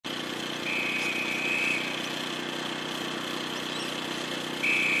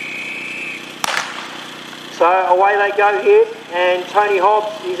So away they go here, and Tony Hobbs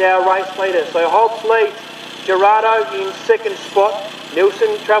is our race leader. So Hobbs leads, Gerardo in second spot,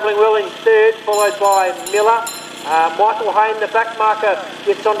 Nilsson travelling well in third, followed by Miller. Michael Hayne, the back marker,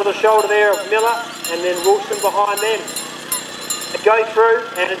 gets onto the shoulder there of Miller, and then Wilson behind them. They go through,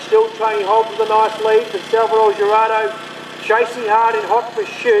 and it's still Tony Hobbs with a nice lead, but Salvador Gerardo chasing hard in hot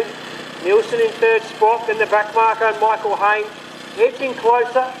pursuit. Nilsson in third spot, then the back marker, Michael Hayne, edging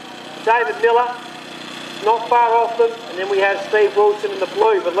closer, David Miller, not far off them, and then we have Steve Wilson in the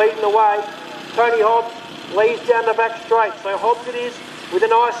blue, but leading the way, Tony Hobbs leads down the back straight. So Hobbs it is with a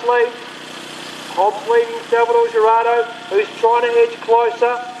nice lead. Hobbs leading Salvador Gerardo, who's trying to edge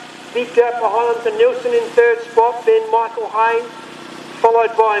closer. Big gap behind them to Nilsson in third spot, then Michael Hayne,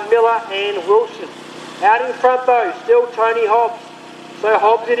 followed by Miller and Wilson. Out in front though, still Tony Hobbs. So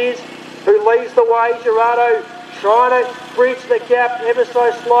Hobbs it is who leads the way. Gerardo trying to bridge the gap ever so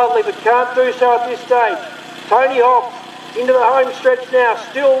slightly, but can't do so at this stage. Tony Hobbs into the home stretch now,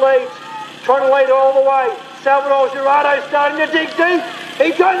 still leads, trying to lead all the way. Salvador Gerardo starting to dig deep.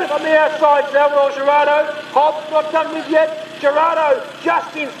 He goes it on the outside, Salvador Gerardo. Hobbs not done with yet. Gerardo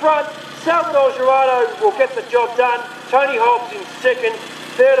just in front. Salvador Gerardo will get the job done. Tony Hobbs in second.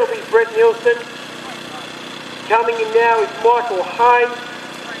 Third will be Brett Nilsson. Coming in now is Michael Hayne,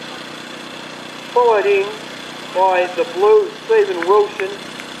 followed in by the blue Stephen Wilson.